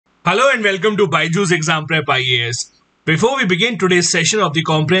Hello and welcome to BYJU'S Exam Prep IAS. Before we begin today's session of the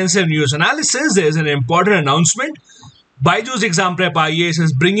comprehensive news analysis, there is an important announcement. BYJU'S Exam Prep IAS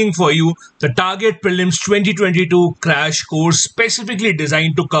is bringing for you the Target Prelims 2022 crash course specifically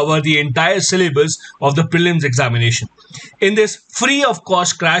designed to cover the entire syllabus of the prelims examination. In this free of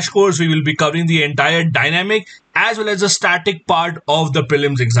cost crash course, we will be covering the entire dynamic as well as the static part of the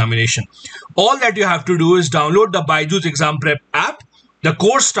prelims examination. All that you have to do is download the BYJU'S Exam Prep app. The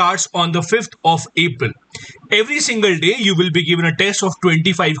course starts on the 5th of April. Every single day, you will be given a test of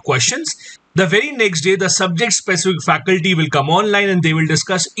 25 questions. The very next day, the subject-specific faculty will come online and they will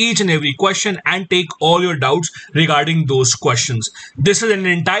discuss each and every question and take all your doubts regarding those questions. This is an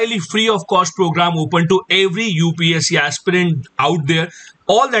entirely free of cost program open to every UPSC aspirant out there.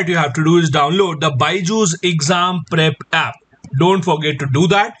 All that you have to do is download the BYJU'S Exam Prep app. Don't forget to do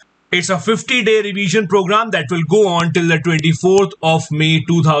that. It's a 50-day revision program that will go on till the 24th of May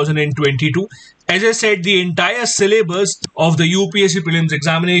 2022. As I said, the entire syllabus of the UPSC prelims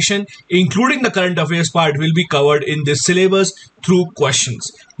examination, including the current affairs part, will be covered in this syllabus through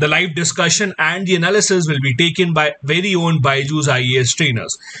questions. The live discussion and the analysis will be taken by very own BYJU'S IAS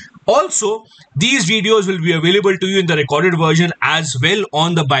trainers. Also, these videos will be available to you in the recorded version as well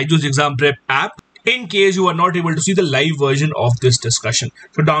on the BYJU'S Exam Prep app, in case you are not able to see the live version of this discussion.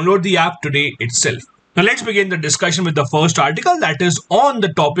 So download the app today itself. Now let's begin the discussion with the first article that is on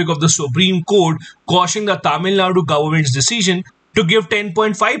the topic of the Supreme Court quashing the Tamil Nadu government's decision to give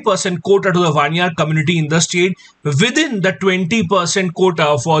 10.5% quota to the Vanyar community in the state within the 20%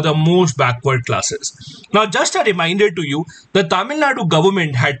 quota for the most backward classes. Now just a reminder to you, the Tamil Nadu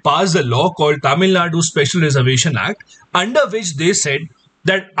government had passed a law called Tamil Nadu Special Reservation Act, under which they said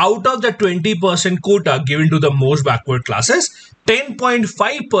that out of the 20% quota given to the most backward classes,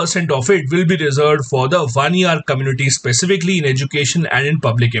 10.5% of it will be reserved for the Vanyar community, specifically in education and in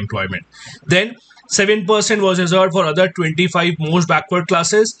public employment. Then 7% was reserved for other 25 most backward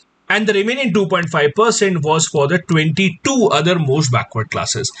classes, and the remaining 2.5% was for the 22 other most backward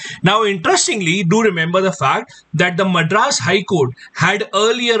classes. Now, interestingly, do remember the fact that the Madras High Court had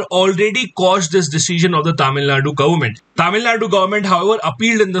earlier already quashed this decision of the Tamil Nadu government. Tamil Nadu government, however,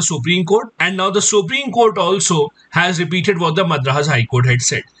 appealed in the Supreme Court, and now the Supreme Court also has repeated what the Madras High Court had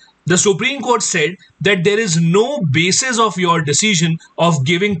said. The Supreme Court said that there is no basis of your decision of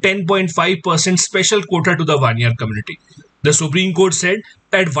giving 10.5% special quota to the Vanyar community. The Supreme Court said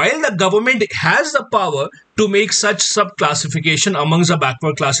that while the government has the power to make such sub-classification amongst the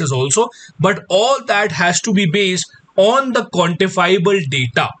backward classes also, but all that has to be based on the quantifiable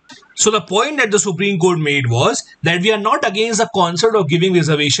data. So the point that the Supreme Court made was that we are not against the concept of giving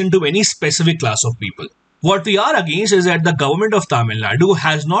reservation to any specific class of people. What we are against is that the government of Tamil Nadu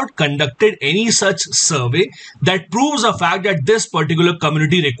has not conducted any such survey that proves the fact that this particular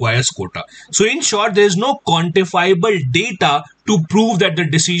community requires quota. So in short, there is no quantifiable data to prove that the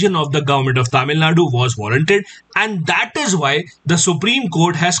decision of the government of Tamil Nadu was warranted, and that is why the Supreme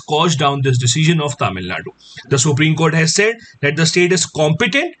Court has quashed down this decision of Tamil Nadu. The Supreme Court has said that the state is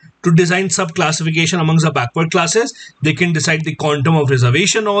competent to design sub-classification amongst the backward classes. They can decide the quantum of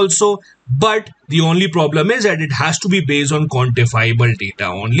reservation also, but the only problem is that it has to be based on quantifiable data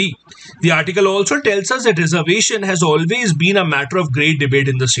only. The article also tells us that reservation has always been a matter of great debate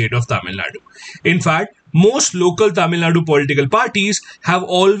in the state of Tamil Nadu. In fact, most local Tamil Nadu political parties have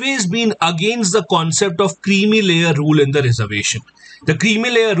always been against the concept of creamy layer rule in the reservation. The creamy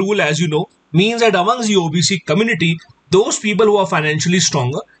layer rule, as you know, means that amongst the OBC community, those people who are financially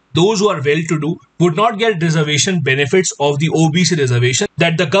stronger, those who are well-to-do, would not get reservation benefits of the OBC reservation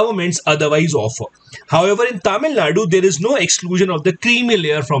that the governments otherwise offer. However, in Tamil Nadu, there is no exclusion of the creamy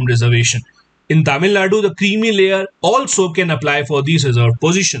layer from reservation. In Tamil Nadu, the creamy layer also can apply for these reserved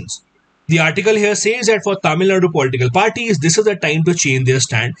positions. The article here says that for Tamil Nadu political parties, this is the time to change their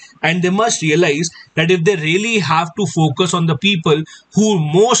stand, and they must realize that if they really have to focus on the people who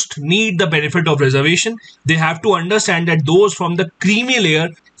most need the benefit of reservation, they have to understand that those from the creamy layer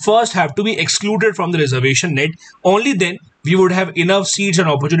first have to be excluded from the reservation net. Only then we would have enough seats and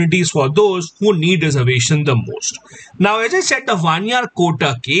opportunities for those who need reservation the most. Now, as I said, the Vanyar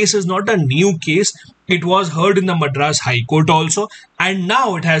quota case is not a new case. It was heard in the Madras High Court also, and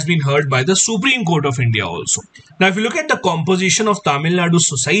now it has been heard by the Supreme Court of India also. Now, if you look at the composition of Tamil Nadu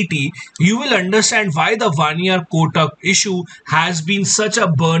society, you will understand why the Vanyar quota issue has been such a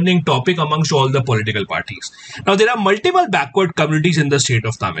burning topic amongst all the political parties. Now, there are multiple backward communities in the state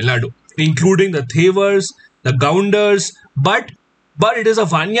of Tamil Nadu, including the Thevars, the Gaundars, but But it is a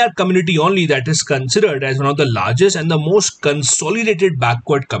Vanyar community only that is considered as one of the largest and the most consolidated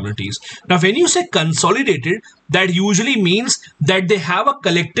backward communities. Now, when you say consolidated, that usually means that they have a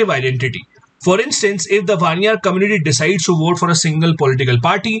collective identity. For instance, if the Vanyar community decides to vote for a single political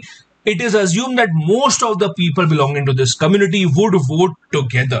party, it is assumed that most of the people belonging to this community would vote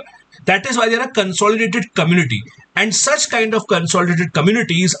together. That is why they are a consolidated community. And such kind of consolidated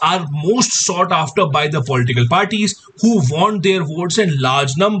communities are most sought after by the political parties who want their votes in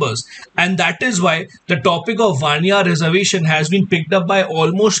large numbers. And that is why the topic of Vanyar reservation has been picked up by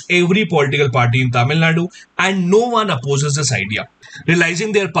almost every political party in Tamil Nadu, and no one opposes this idea.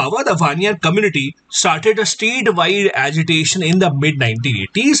 Realizing their power, the Vanyar community started a statewide agitation in the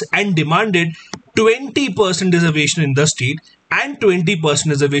mid-1980s and demanded 20% reservation in the state and 20%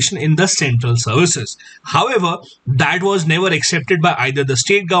 reservation in the central services. However, that was never accepted by either the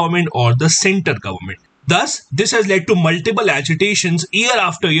state government or the center government. Thus, this has led to multiple agitations year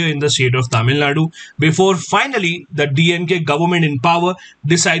after year in the state of Tamil Nadu before finally the DMK government in power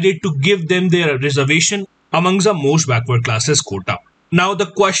decided to give them their reservation amongst the most backward classes quota. Now, the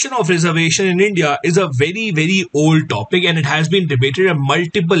question of reservation in India is a very old topic, and it has been debated at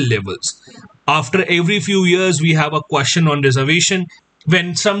multiple levels. After every few years, we have a question on reservation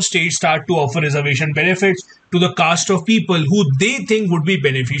when some states start to offer reservation benefits to the caste of people who they think would be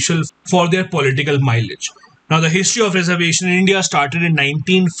beneficial for their political mileage. Now, the history of reservation in India started in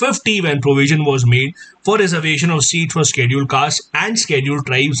 1950 when provision was made for reservation of seats for scheduled castes and scheduled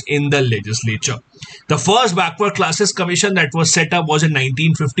tribes in the legislature. The first backward classes commission that was set up was in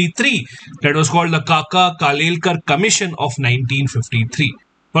 1953. That was called the Kaka Kalelkar Commission of 1953.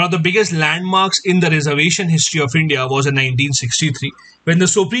 One of the biggest landmarks in the reservation history of India was in 1963 when the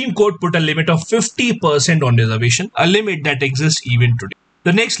Supreme Court put a limit of 50% on reservation, a limit that exists even today.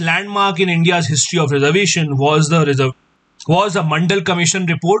 The next landmark in India's history of reservation was the Mandal Commission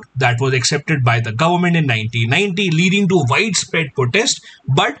report that was accepted by the government in 1990, leading to widespread protest,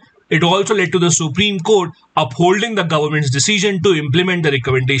 but it also led to the Supreme Court upholding the government's decision to implement the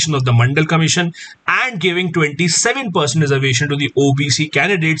recommendation of the Mandal Commission and giving 27% reservation to the OBC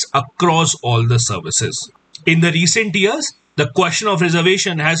candidates across all the services. In the recent years, the question of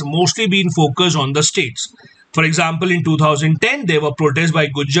reservation has mostly been focused on the states. For example, in 2010, there were protests by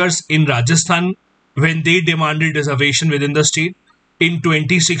BYJU'S in Rajasthan when they demanded reservation within the state. In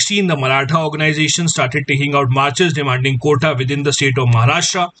 2016, the Maratha organization started taking out marches demanding quota within the state of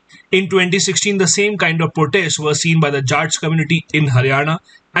Maharashtra. In 2016, the same kind of protests were seen by the Jats community in Haryana.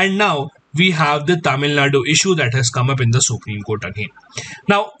 And now we have the Tamil Nadu issue that has come up in the Supreme Court again.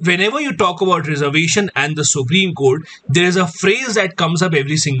 Now, whenever you talk about reservation and the Supreme Court, there is a phrase that comes up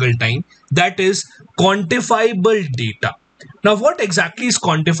every single time, that is quantifiable data. Now, what exactly is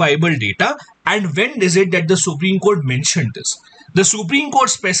quantifiable data, and when is it that the Supreme Court mentioned this? The Supreme Court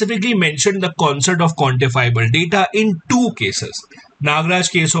specifically mentioned the concept of quantifiable data in two cases,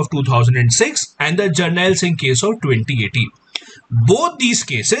 Nagraj case of 2006 and the Jarnail Singh case of 2018. Both these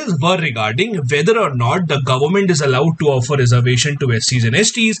cases were regarding whether or not the government is allowed to offer reservation to SCs and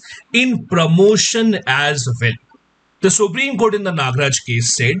STs in promotion as well. The Supreme Court in the Nagraj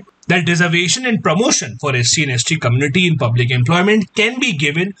case said that reservation in promotion for SC and ST community in public employment can be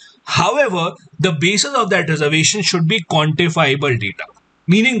given. However, the basis of that reservation should be quantifiable data.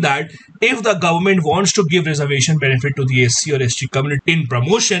 Meaning that if the government wants to give reservation benefit to the SC or ST community in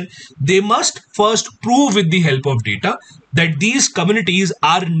promotion, they must first prove with the help of data that these communities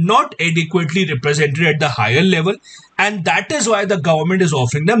are not adequately represented at the higher level, and that is why the government is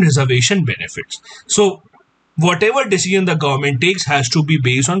offering them reservation benefits. So, whatever decision the government takes has to be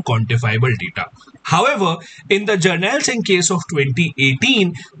based on quantifiable data. However, in the Jarnail Singh case of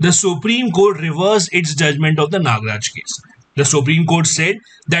 2018, the Supreme Court reversed its judgment of the Nagraj case. The Supreme Court said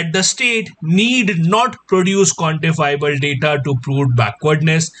that the state need not produce quantifiable data to prove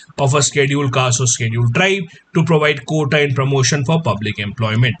backwardness of a scheduled caste or scheduled tribe to provide quota in promotion for public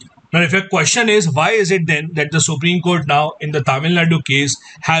employment. Now, if your question is why is it then that the Supreme Court now in the Tamil Nadu case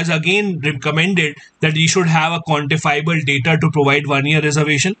has again recommended that we should have a quantifiable data to provide 1 year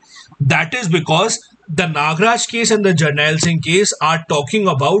reservation? That is because the Nagraj case and the Jarnail Singh case are talking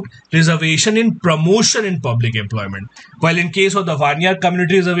about reservation in promotion in public employment. While in case of the Vanyar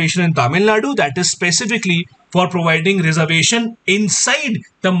community reservation in Tamil Nadu, that is specifically for providing reservation inside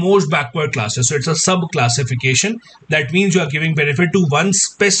the most backward classes. So it's a sub-classification. That means you are giving benefit to one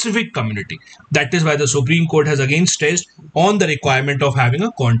specific community. That is why the Supreme Court has again stressed on the requirement of having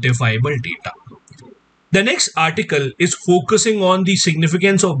a quantifiable data. The next article is focusing on the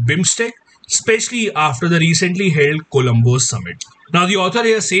significance of BIMSTEC, especially after the recently held Colombo summit. Now, the author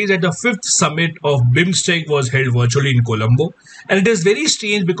here says that the fifth summit of BIMSTEC was held virtually in Colombo, and it is very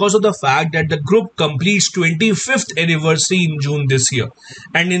strange because of the fact that the group completes 25th anniversary in June this year,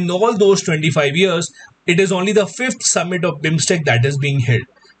 and in all those 25 years, it is only the fifth summit of BIMSTEC that is being held.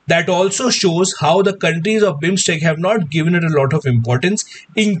 That also shows how the countries of BIMSTEC have not given it a lot of importance,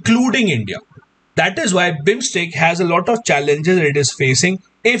 including India. That is why BIMSTEC has a lot of challenges it is facing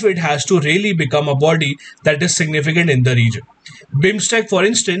if it has to really become a body that is significant in the region. BIMSTEC, for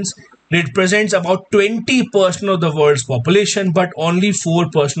instance, represents about 20% of the world's population but only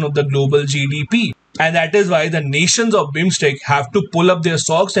 4% of the global GDP. And that is why the nations of BIMSTEC have to pull up their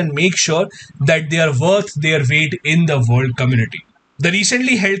socks and make sure that they are worth their weight in the world community. The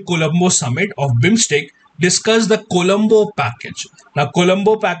recently held Colombo summit of BIMSTEC discussed the Colombo package. Now,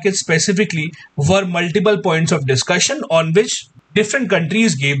 Colombo package specifically were multiple points of discussion on which different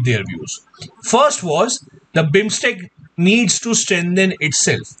countries gave their views. First was the BIMSTEC needs to strengthen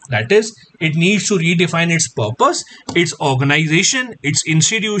itself. That is, it needs to redefine its purpose, its organization, its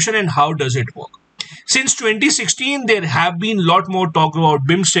institution, and how does it work. Since 2016, there have been a lot more talk about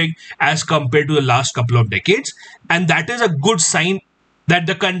BIMSTEC as compared to the last couple of decades, and that is a good sign that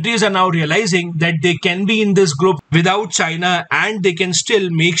the countries are now realizing that they can be in this group without China and they can still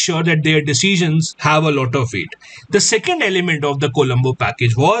make sure that their decisions have a lot of weight. The second element of the Colombo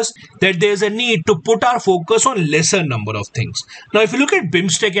package was that there is a need to put our focus on lesser number of things. Now, if you look at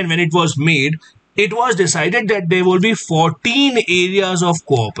BIMSTEC and when it was made, it was decided that there will be 14 areas of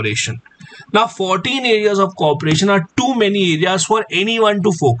cooperation. Now, 14 areas of cooperation are too many areas for anyone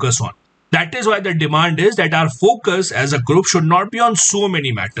to focus on. That is why the demand is that our focus as a group should not be on so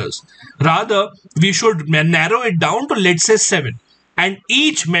many matters. Rather, we should narrow it down to, let's say, 7. And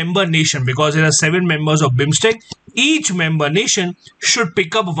each member nation, because there are 7 members of BIMSTEC, each member nation should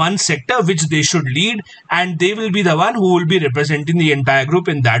pick up one sector which they should lead, and they will be the one who will be representing the entire group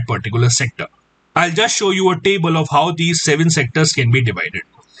in that particular sector. I'll just show you a table of how these 7 sectors can be divided.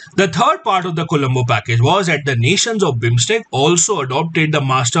 The third part of the Colombo package was that the nations of BIMSTEC also adopted the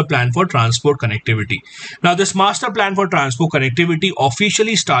Master Plan for Transport Connectivity. Now, this Master Plan for Transport Connectivity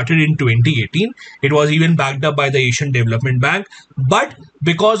officially started in 2018. It was even backed up by the Asian Development Bank. But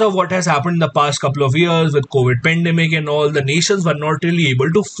because of what has happened in the past couple of years with COVID pandemic and all, the nations were not really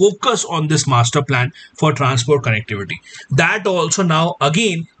able to focus on this Master Plan for Transport Connectivity. That also now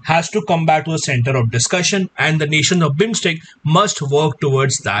again has to come back to the center of discussion, and the nations of BIMSTEC must work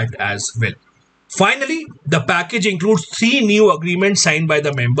towards that as well. Finally, the package includes 3 new agreements signed by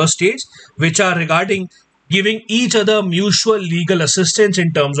the member states, which are regarding giving each other mutual legal assistance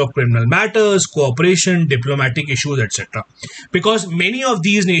in terms of criminal matters, cooperation, diplomatic issues, etc. Because many of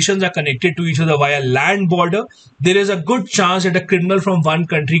these nations are connected to each other via land border, there is a good chance that a criminal from one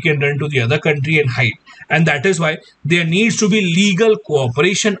country can run to the other country and hide. And that is why there needs to be legal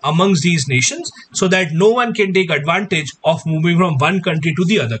cooperation amongst these nations so that no one can take advantage of moving from one country to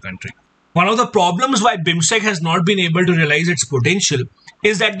the other country. One of the problems why BIMSTEC has not been able to realize its potential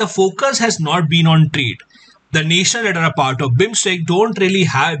is that the focus has not been on trade. The nations that are a part of BIMSTEC don't really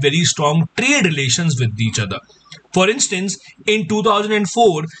have very strong trade relations with each other. For instance, in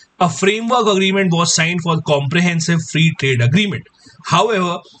 2004, a framework agreement was signed for comprehensive free trade agreement.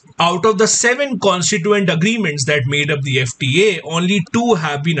 However, out of the 7 constituent agreements that made up the FTA, only 2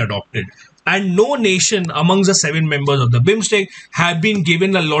 have been adopted. And no nation amongst the 7 members of the BIMSTEC have been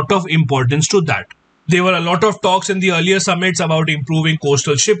given a lot of importance to that. There were a lot of talks in the earlier summits about improving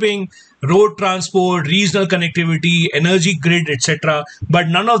coastal shipping, road transport, regional connectivity, energy grid, etc. But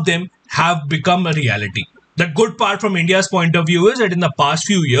none of them have become a reality. The good part from India's point of view is that in the past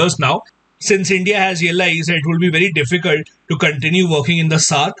few years now, since India has realized that it will be very difficult to continue working in the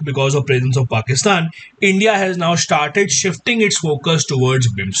South because of presence of Pakistan, India has now started shifting its focus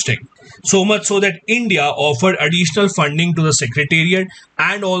towards BIMSTEC. So much so that India offered additional funding to the Secretariat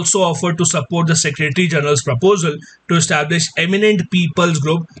and also offered to support the Secretary General's proposal to establish eminent people's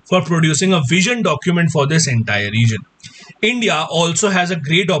group for producing a vision document for this entire region. India also has a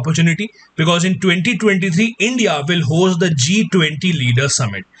great opportunity because in 2023, India will host the G20 Leaders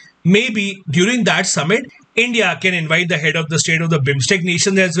Summit. Maybe during that summit, India can invite the head of the state of the BIMSTEC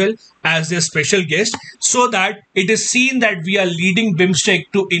nations as well as their special guest, so that it is seen that we are leading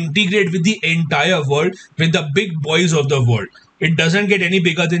BIMSTEC to integrate with the entire world, with the big boys of the world. It doesn't get any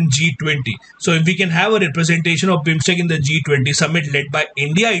bigger than G20. So if we can have a representation of BIMSTEC in the G20 summit led by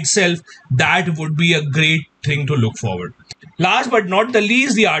India itself, that would be a great thing to look forward. Last but not the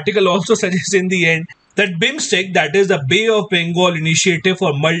least, the article also suggests in the end that BIMSTEC, that is the Bay of Bengal Initiative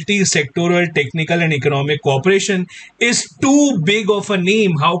for Multi-Sectoral Technical and Economic Cooperation, is too big of a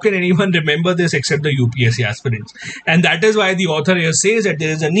name. How can anyone remember this except the UPSC aspirants? And that is why the author here says that there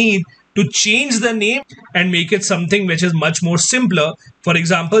is a need to change the name and make it something which is much more simpler. For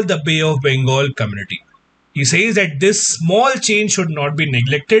example, the Bay of Bengal Community. He says that this small change should not be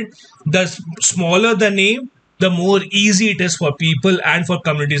neglected. The smaller the name, the more easy it is for people and for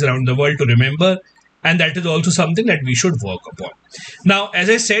communities around the world to remember. And that is also something that we should work upon. Now, as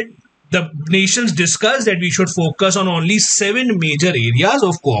I said, the nations discussed that we should focus on only 7 major areas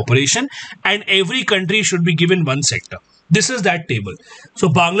of cooperation, and every country should be given one sector. This is that table. So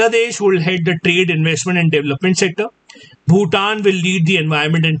Bangladesh will head the trade, investment and development sector. Bhutan will lead the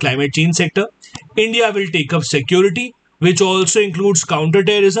environment and climate change sector. India will take up security, which also includes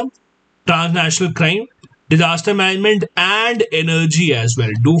counterterrorism, transnational crime, disaster management and energy as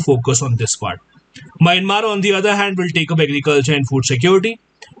well. Do focus on this part. Myanmar, on the other hand, will take up agriculture and food security.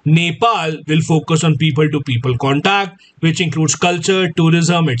 Nepal will focus on people-to-people contact, which includes culture,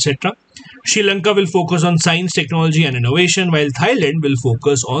 tourism, etc. Sri Lanka will focus on science, technology and innovation, while Thailand will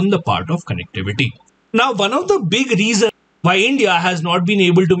focus on the part of connectivity. Now, one of the big reasons why India has not been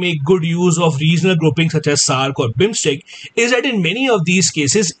able to make good use of regional groupings such as SAARC or BIMSTEC is that in many of these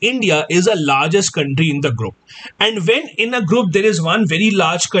cases, India is the largest country in the group. And when in a group there is one very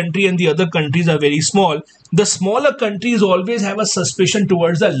large country and the other countries are very small, the smaller countries always have a suspicion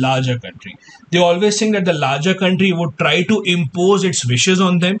towards the larger country. They always think that the larger country would try to impose its wishes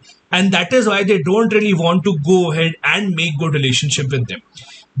on them, and that is why they don't really want to go ahead and make good relationship with them.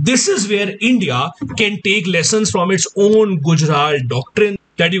 This is where India can take lessons from its own Gujarat doctrine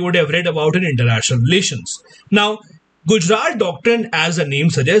that you would have read about in international relations. Now, Gujarat doctrine, as the name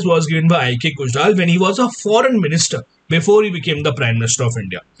suggests, was given by I.K. Gujral when he was a foreign minister before he became the Prime Minister of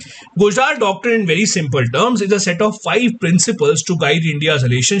India. Gujarat doctrine, in very simple terms, is a set of 5 principles to guide India's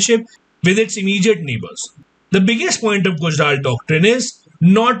relationship with its immediate neighbors. The biggest point of Gujarat doctrine is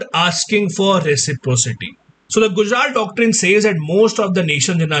not asking for reciprocity. So the Gujarat doctrine says that most of the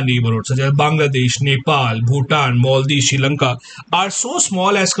nations in our neighborhood, such as Bangladesh, Nepal, Bhutan, Maldives, Sri Lanka, are so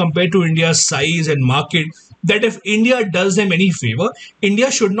small as compared to India's size and market that if India does them any favor,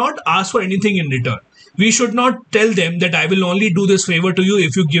 India should not ask for anything in return. We should not tell them that I will only do this favor to you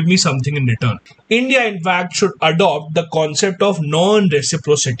if you give me something in return. India, in fact, should adopt the concept of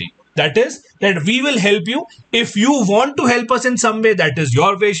non-reciprocity. That is, that we will help you. If you want to help us in some way, that is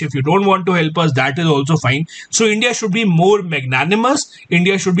your wish. If you don't want to help us, that is also fine. So India should be more magnanimous.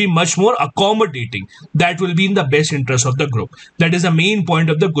 India should be much more accommodating. That will be in the best interest of the group. That is the main point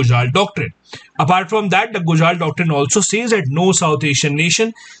of the Gujarat doctrine. Apart from that, the Gujarat doctrine also says that no South Asian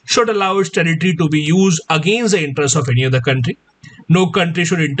nation should allow its territory to be used against the interests of any other country. No country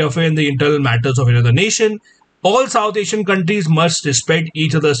should interfere in the internal matters of another nation. All South Asian countries must respect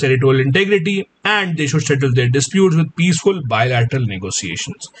each other's territorial integrity and they should settle their disputes with peaceful bilateral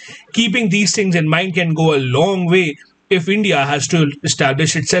negotiations. Keeping these things in mind can go a long way if India has to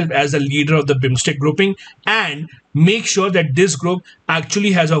establish itself as the leader of the BIMSTEC grouping and make sure that this group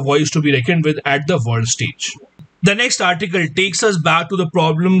actually has a voice to be reckoned with at the world stage. The next article takes us back to the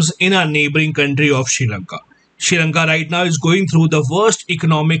problems in our neighboring country of Sri Lanka. Sri Lanka right now is going through the worst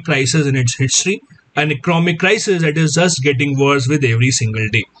economic crisis in its history. An economic crisis that is just getting worse with every single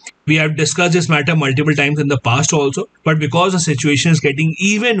day. We have discussed this matter multiple times in the past also, but because the situation is getting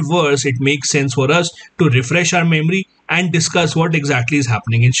even worse, it makes sense for us to refresh our memory and discuss what exactly is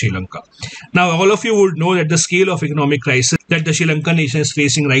happening in Sri Lanka. Now, all of you would know that the scale of economic crisis that the Sri Lankan nation is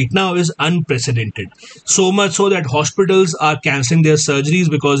facing right now is unprecedented. So much so that hospitals are cancelling their surgeries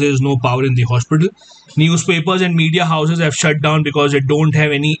because there is no power in the hospital. Newspapers and media houses have shut down because they don't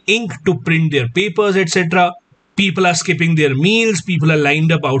have any ink to print their papers, etc. People are skipping their meals. People are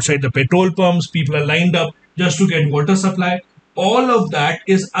lined up outside the petrol pumps. People are lined up just to get water supply. All of that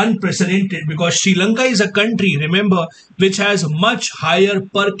is unprecedented because Sri Lanka is a country, remember, which has much higher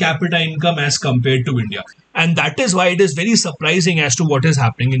per capita income as compared to India. And that is why it is very surprising as to what is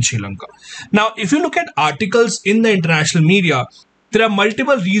happening in Sri Lanka. Now, if you look at articles in the international media, there are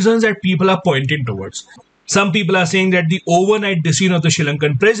multiple reasons that people are pointing towards. Some people are saying that the overnight decision of the Sri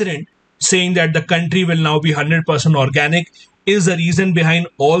Lankan president, saying that the country will now be 100% organic, is the reason behind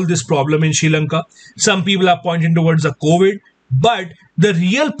all this problem in Sri Lanka. Some people are pointing towards the COVID. But the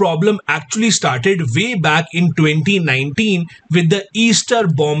real problem actually started way back in 2019 with the Easter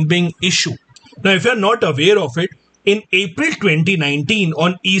bombing issue. Now, if you're not aware of it, in April 2019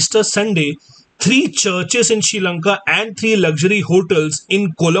 on Easter Sunday, 3 churches in Sri Lanka and 3 luxury hotels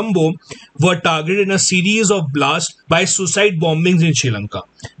in Colombo were targeted in a series of blasts by suicide bombings in Sri Lanka.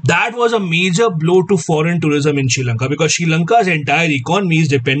 That was a major blow to foreign tourism in Sri Lanka, because Sri Lanka's entire economy is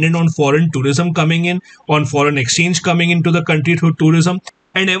dependent on foreign tourism coming in, on foreign exchange coming into the country through tourism.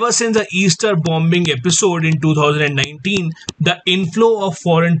 And ever since the Easter bombing episode in 2019, the inflow of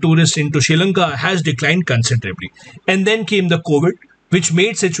foreign tourists into Sri Lanka has declined considerably. And then came the COVID, which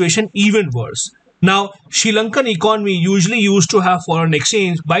made situation even worse. Now, Sri Lankan economy usually used to have foreign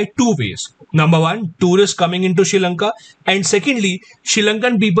exchange by 2 ways. Number one, tourists coming into Sri Lanka, and secondly, Sri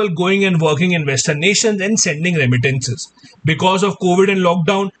Lankan people going and working in Western nations and sending remittances. Because of COVID and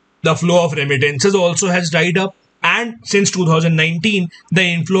lockdown, the flow of remittances also has dried up, and since 2019, the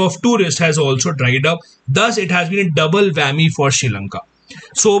inflow of tourists has also dried up. Thus, it has been a double whammy for Sri Lanka.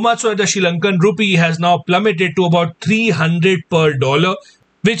 So much so that the Sri Lankan rupee has now plummeted to about 300 per dollar,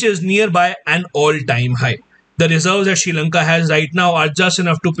 which is nearby an all-time high. The reserves that Sri Lanka has right now are just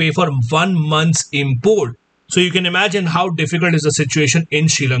enough to pay for 1 month's import. So you can imagine how difficult is the situation in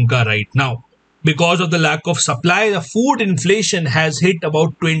Sri Lanka right now. Because of the lack of supply, the food inflation has hit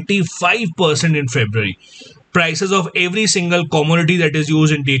about 25% in February. Prices of every single commodity that is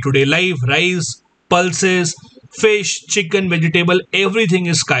used in day-to-day life, rice, pulses, fish, chicken, vegetable, everything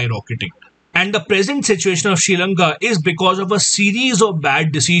is skyrocketing. And the present situation of Sri Lanka is because of a series of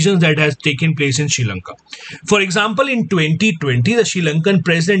bad decisions that has taken place in Sri Lanka. For example, in 2020, the Sri Lankan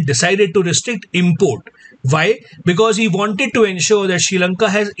president decided to restrict import. Why? Because he wanted to ensure that Sri Lanka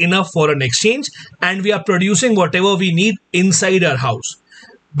has enough foreign exchange and we are producing whatever we need inside our house.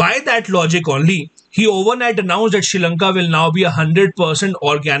 By that logic only, he overnight announced that Sri Lanka will now be a 100%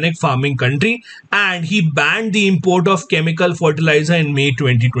 organic farming country, and he banned the import of chemical fertilizer in May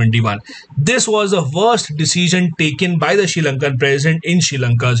 2021. This was the worst decision taken by the Sri Lankan president in Sri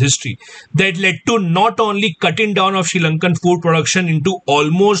Lanka's history, that led to not only cutting down of Sri Lankan food production into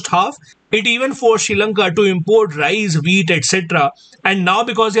almost half, it even forced Sri Lanka to import rice, wheat, etc. And now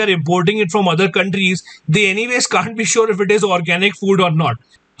because they are importing it from other countries, they anyways can't be sure if it is organic food or not.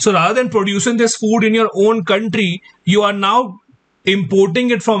 So rather than producing this food in your own country, you are now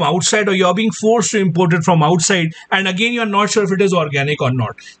importing it from outside, or you are being forced to import it from outside. And again, you are not sure if it is organic or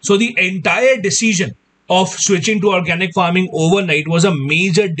not. So the entire decision of switching to organic farming overnight was a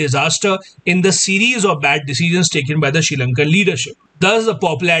major disaster in the series of bad decisions taken by the Sri Lankan leadership. Thus, the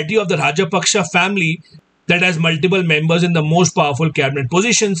popularity of the Rajapaksa family, that has multiple members in the most powerful cabinet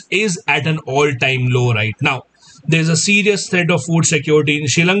positions, is at an all-time low right now. There is a serious threat of food security in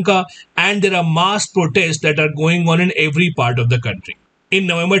Sri Lanka, and there are mass protests that are going on in every part of the country. In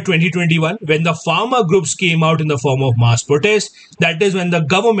November 2021, when the farmer groups came out in the form of mass protests, that is when the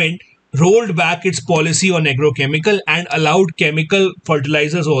government rolled back its policy on agrochemical and allowed chemical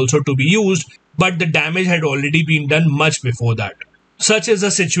fertilizers also to be used, but the damage had already been done much before that. Such is the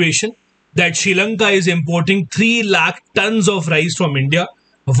situation that Sri Lanka is importing 3 lakh tons of rice from India,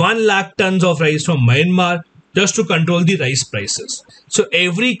 1 lakh tons of rice from Myanmar, just to control the rice prices. So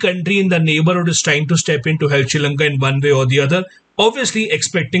every country in the neighborhood is trying to step in to help Sri Lanka in one way or the other, obviously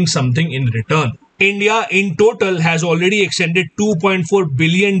expecting something in return. India in total has already extended $2.4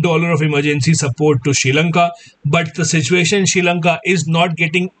 billion of emergency support to Sri Lanka, but the situation in Sri Lanka is not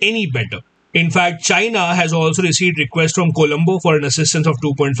getting any better. In fact, China has also received requests from Colombo for an assistance of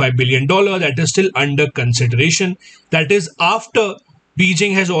 $2.5 billion that is still under consideration. That is after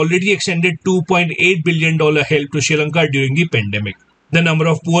Beijing has already extended $2.8 billion help to Sri Lanka during the pandemic. The number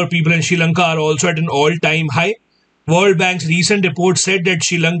of poor people in Sri Lanka are also at an all-time high. World Bank's recent report said that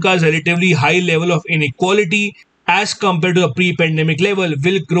Sri Lanka's relatively high level of inequality as compared to the pre-pandemic level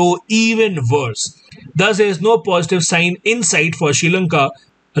will grow even worse. Thus, there is no positive sign in sight for Sri Lanka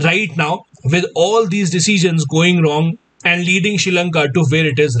right now, with all these decisions going wrong and leading Sri Lanka to where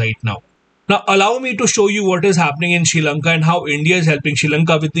it is right now. Now, allow me to show you what is happening in Sri Lanka and how India is helping Sri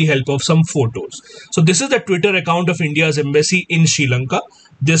Lanka with the help of some photos. So this is the Twitter account of India's embassy in Sri Lanka.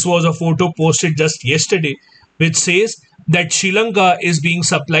 This was a photo posted just yesterday, which says that Sri Lanka is being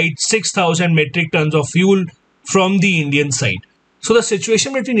supplied 6,000 metric tons of fuel from the Indian side. So the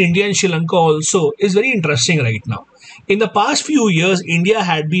situation between India and Sri Lanka also is very interesting right now. In the past few years, India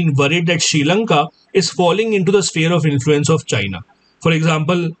had been worried that Sri Lanka is falling into the sphere of influence of China. For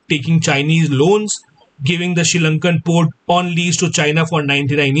example, taking Chinese loans, giving the Sri Lankan port on lease to China for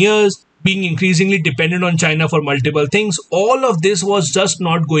 99 years, being increasingly dependent on China for multiple things. All of this was just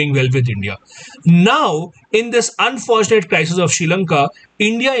not going well with India. Now, in this unfortunate crisis of Sri Lanka,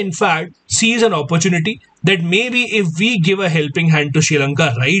 India in fact sees an opportunity that maybe if we give a helping hand to Sri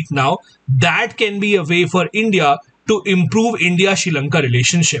Lanka right now, that can be a way for India to improve India-Sri Lanka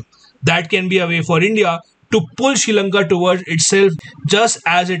relationship. that can be a way for India to pull Sri Lanka towards itself, just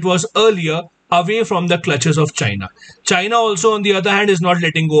as it was earlier, away from the clutches of China. China also, on the other hand, is not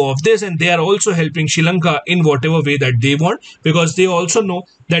letting go of this, and they are also helping Sri Lanka in whatever way that they want, because they also know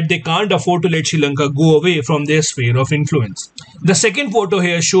that they can't afford to let Sri Lanka go away from their sphere of influence. The second photo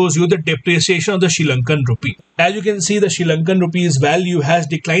here shows you the depreciation of the Sri Lankan rupee. As you can see, the Sri Lankan rupee's value has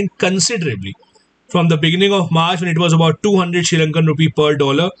declined considerably from the beginning of March, when it was about 200 Sri Lankan rupee per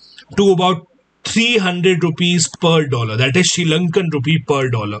dollar, to about 300 rupees per dollar. That is Sri Lankan rupee per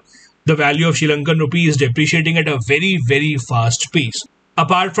dollar. The value of Sri Lankan rupee is depreciating at a very, very fast pace.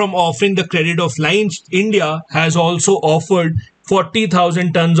 Apart from offering the credit of lines, India has also offered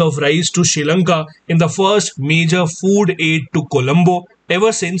 40,000 tons of rice to Sri Lanka in the first major food aid to Colombo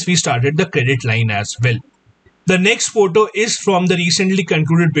ever since we started the credit line as well. The next photo is from the recently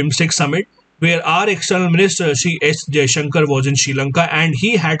concluded BIMSTEC summit, where our external minister Sri S. Jaishankar was in Sri Lanka, and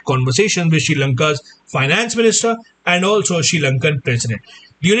he had conversations with Sri Lanka's finance minister and also Sri Lankan president,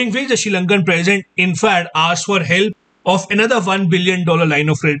 during which the Sri Lankan president in fact asked for help of another $1 billion line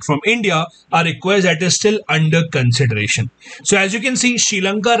of credit from India, a request that is still under consideration. So as you can see, Sri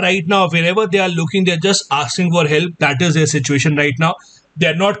Lanka right now, wherever they are looking, they are just asking for help. That is their situation right now. They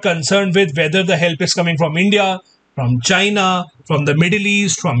are not concerned with whether the help is coming from India, from China, from the Middle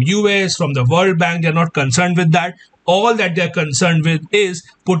East, from US, from the World Bank. They are not concerned with that. All that they are concerned with is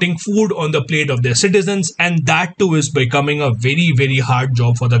putting food on the plate of their citizens, and that too is becoming a very, very hard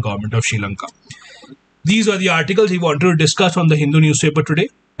job for the government of Sri Lanka. These are the articles we wanted to discuss from the Hindu newspaper today.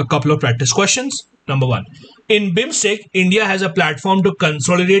 A couple of practice questions. Number 1. In BIMSTEC, India has a platform to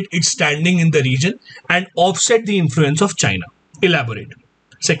consolidate its standing in the region and offset the influence of China. Elaborate.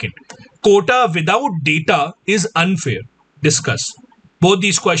 Second, quota without data is unfair. Discuss. Both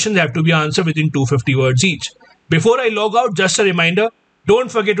these questions have to be answered within 250 words each. Before I log out, just a reminder,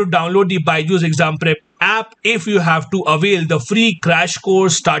 don't forget to download the BYJU'S Exam Prep app if you have to avail the free crash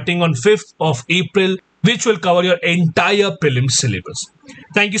course starting on 5th of April, which will cover your entire prelims syllabus.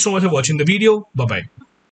 Thank you so much for watching the video. Bye-bye.